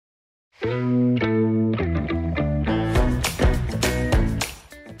Newton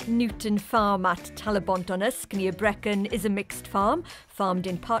Farm at Talabont-on-Usk near Brecon is a mixed farm, farmed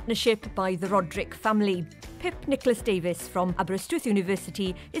in partnership by the Roderick family. Pip Nicholas Davis from Aberystwyth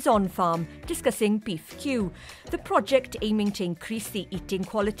University is on farm discussing BeefQ, the project aiming to increase the eating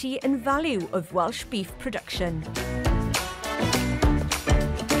quality and value of Welsh beef production.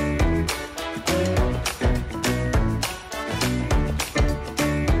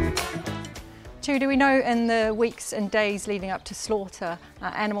 Judy, we know in the weeks and days leading up to slaughter,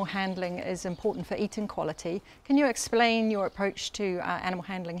 animal handling is important for eating quality. Can you explain your approach to animal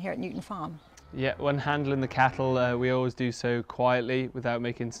handling here at Newton Farm? Yeah, when handling the cattle, we always do so quietly without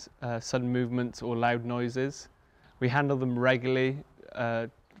making sudden movements or loud noises. We handle them regularly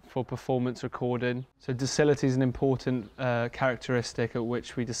for performance recording. So docility is an important characteristic at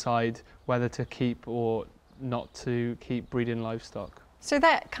which we decide whether to keep or not to keep breeding livestock. So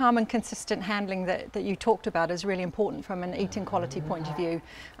that calm and consistent handling that you talked about is really important from an eating quality point of view.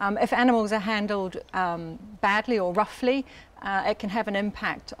 If animals are handled badly or roughly, it can have an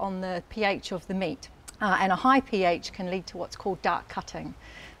impact on the pH of the meat. And a high pH can lead to what's called dark cutting.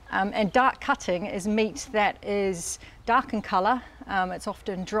 And dark cutting is meat that is dark in colour, it's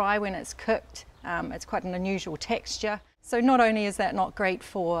often dry when it's cooked, it's quite an unusual texture. So not only is that not great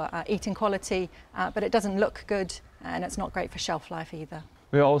for eating quality, but it doesn't look good and it's not great for shelf life either.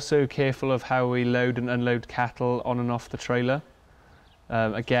 We're also careful of how we load and unload cattle on and off the trailer.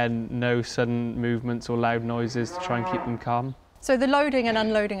 Again, no sudden movements or loud noises to try and keep them calm. So the loading and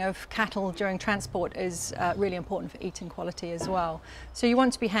unloading of cattle during transport is really important for eating quality as well. So you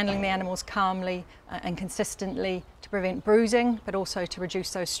want to be handling the animals calmly and consistently to prevent bruising, but also to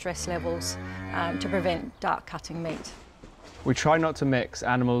reduce those stress levels to prevent dark cutting meat. We try not to mix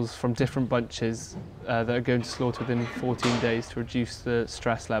animals from different bunches that are going to slaughter within 14 days to reduce the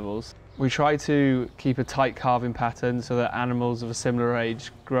stress levels. We try to keep a tight calving pattern so that animals of a similar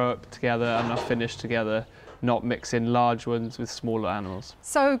age grow up together and are finished together, not mix in large ones with smaller animals.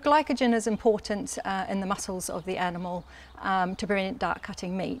 So glycogen is important in the muscles of the animal to prevent dark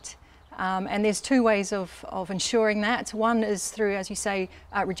cutting meat. And there's two ways of ensuring that. One is through, as you say,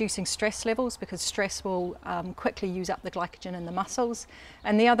 reducing stress levels, because stress will quickly use up the glycogen in the muscles.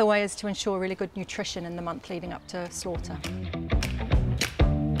 And the other way is to ensure really good nutrition in the month leading up to slaughter.